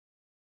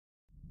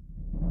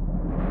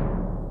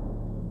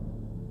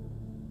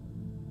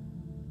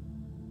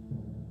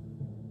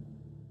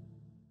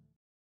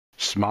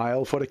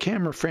Smile for the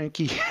camera,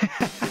 Frankie.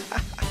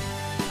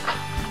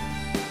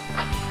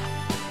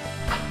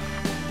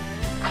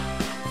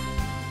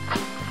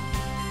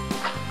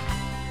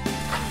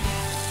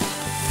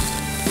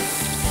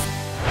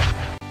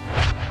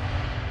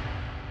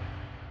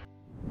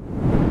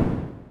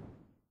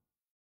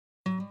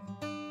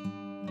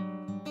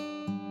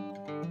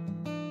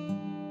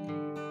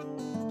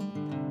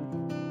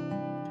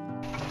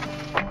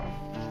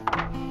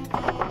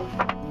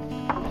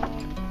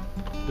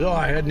 So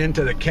I'm heading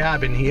into the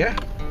cabin here,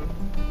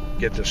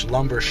 get this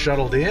lumber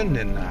shuttled in,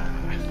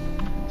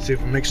 and see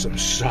if we make some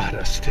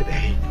sawdust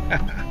today.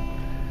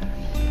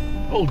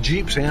 Old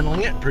Jeep's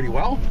handling it pretty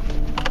well.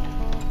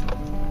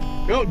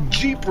 You know,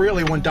 Jeep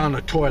really went down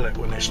the toilet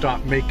when they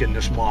stopped making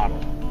this model.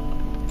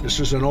 This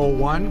is an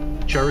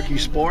 01 Cherokee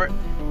Sport.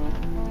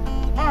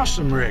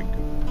 Awesome rig.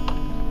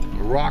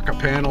 Rocker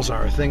panels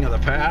are a thing of the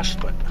past,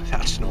 but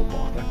that's no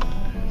bother.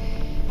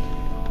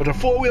 But the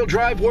four-wheel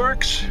drive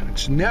works.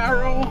 It's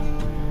narrow,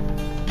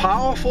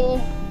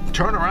 powerful,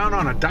 turn around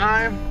on a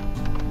dime.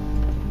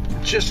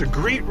 It's just a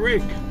great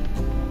rig.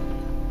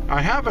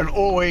 I have an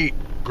 08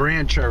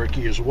 Grand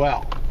Cherokee as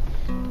well,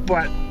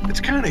 but it's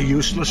kind of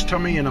useless to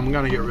me and I'm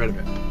gonna get rid of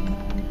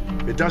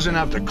it. It doesn't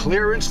have the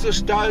clearance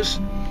this does.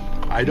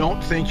 I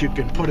don't think you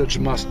can put as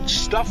much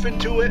stuff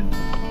into it.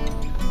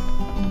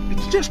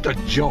 It's just a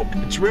joke.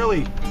 It's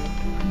really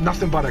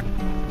nothing but a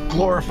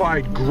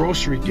glorified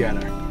grocery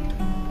getter.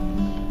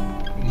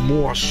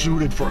 More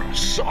suited for a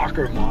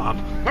soccer mom.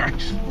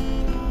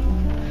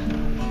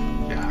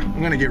 Yeah,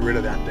 I'm gonna get rid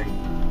of that thing.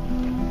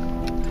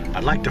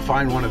 I'd like to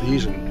find one of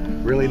these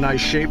in really nice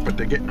shape, but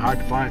they're getting hard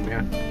to find,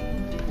 man.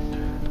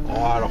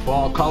 Oh, the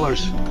fall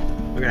colors.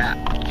 Look at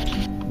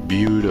that.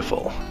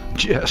 Beautiful.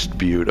 Just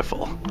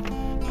beautiful.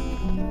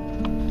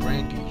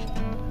 Frankie,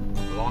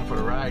 along for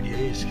the ride, yeah,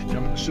 he's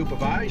coming to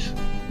supervise.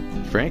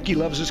 Frankie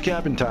loves his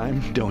cabin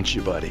time, don't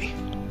you, buddy?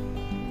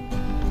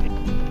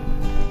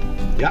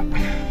 Yep.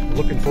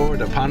 Looking forward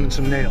to pounding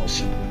some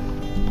nails,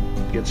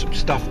 get some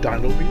stuff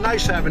done. It'll be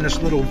nice having this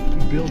little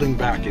building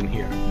back in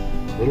here,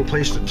 a little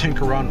place to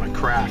tinker around my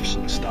crafts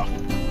and stuff,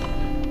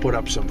 put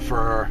up some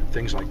fur,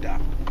 things like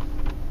that.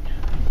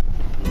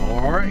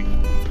 All right,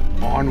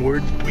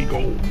 onward we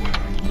go.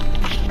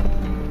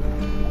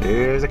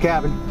 There's the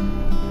cabin.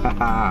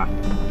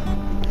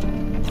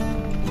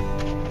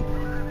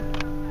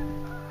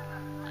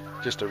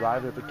 Just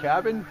arrived at the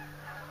cabin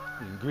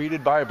and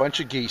greeted by a bunch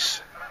of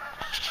geese.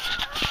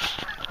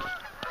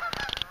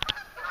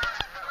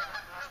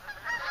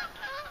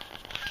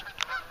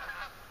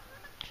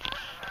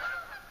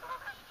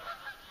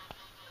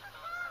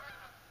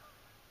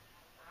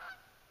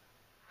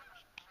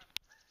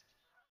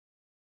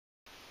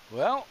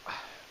 Well,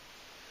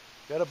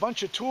 got a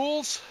bunch of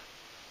tools,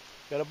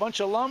 got a bunch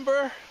of lumber.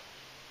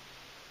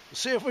 We'll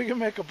see if we can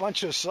make a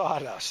bunch of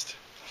sawdust.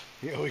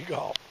 Here we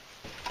go.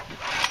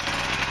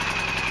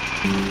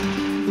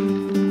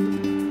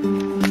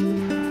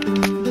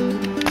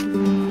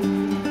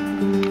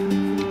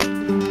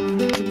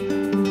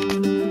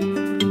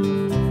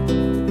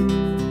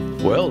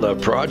 Well, the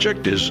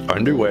project is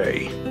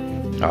underway.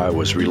 I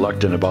was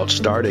reluctant about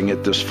starting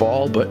it this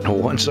fall, but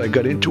once I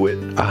got into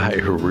it, I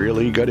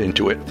really got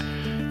into it,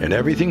 and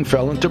everything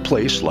fell into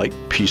place like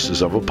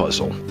pieces of a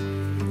puzzle.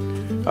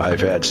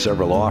 I've had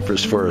several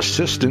offers for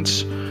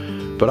assistance,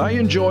 but I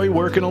enjoy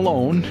working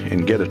alone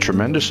and get a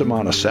tremendous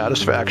amount of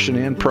satisfaction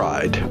and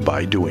pride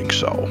by doing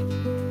so.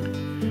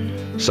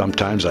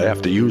 Sometimes I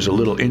have to use a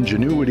little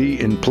ingenuity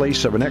in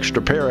place of an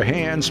extra pair of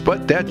hands,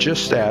 but that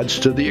just adds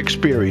to the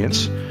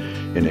experience,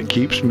 and it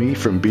keeps me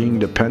from being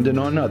dependent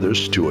on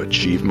others to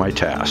achieve my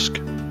task.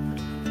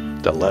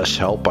 The less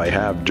help I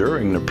have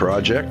during the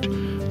project,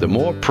 the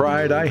more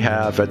pride I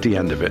have at the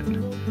end of it.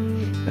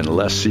 And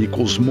less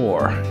equals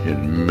more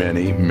in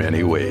many,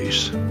 many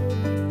ways.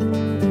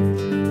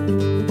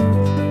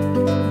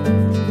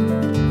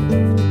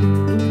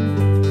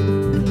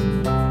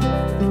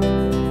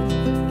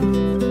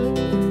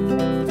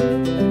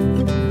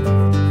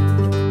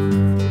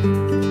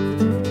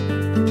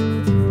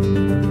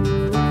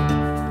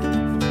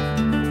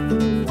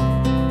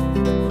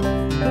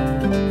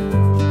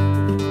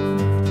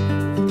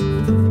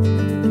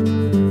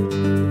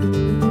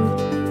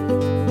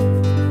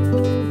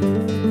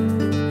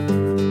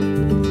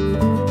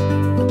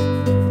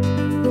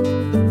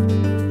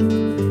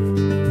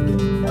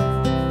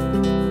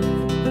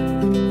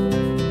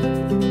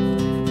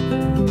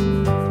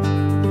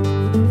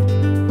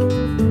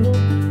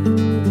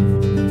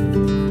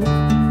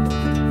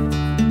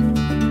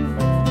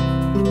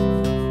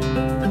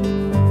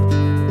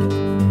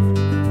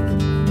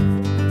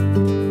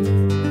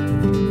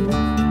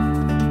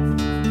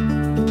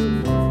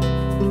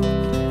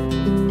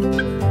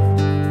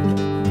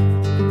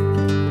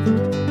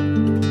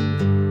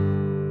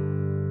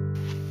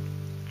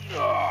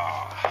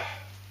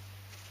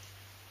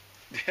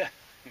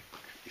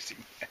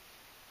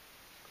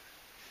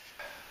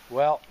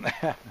 Well,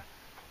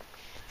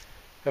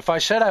 if I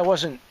said I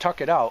wasn't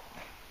tuck it out,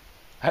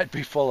 I'd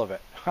be full of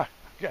it. I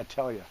gotta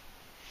tell you.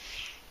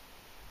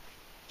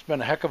 It's been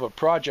a heck of a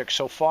project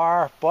so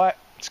far, but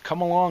it's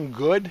come along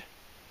good.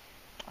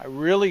 I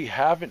really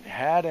haven't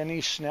had any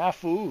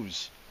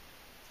snafus.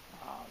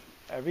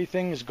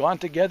 Everything's gone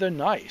together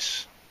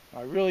nice.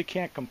 I really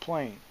can't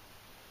complain.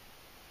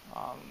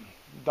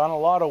 Done a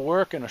lot of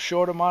work in a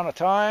short amount of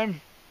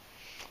time.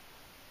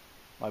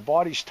 My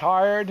body's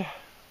tired,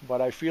 but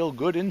I feel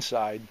good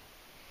inside.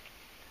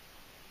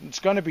 It's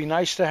going to be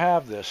nice to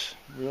have this.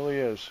 It really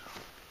is.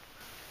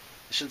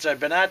 Since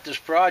I've been at this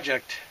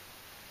project,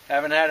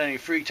 haven't had any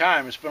free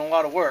time. It's been a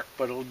lot of work,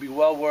 but it'll be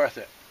well worth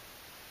it.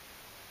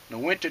 In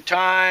the winter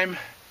time,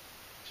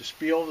 just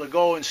be able to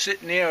go and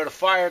sit in there with a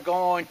fire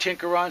going,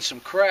 tinker on some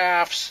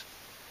crafts,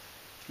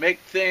 make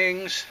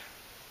things.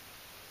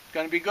 It's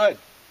going to be good.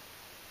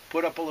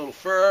 Put up a little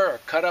fur or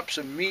cut up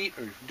some meat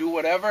or do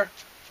whatever.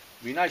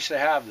 It'd be nice to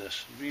have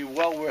this. It'd be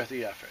well worth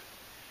the effort.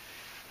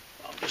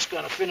 I'm just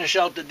going to finish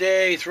out the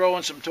day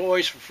throwing some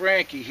toys for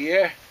Frankie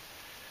here.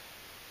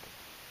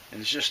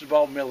 And it's just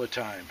about Miller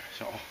time.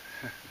 So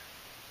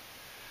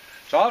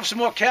I'll have some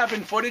more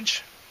cabin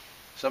footage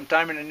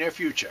sometime in the near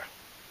future.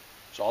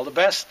 So all the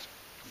best.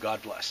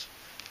 God bless.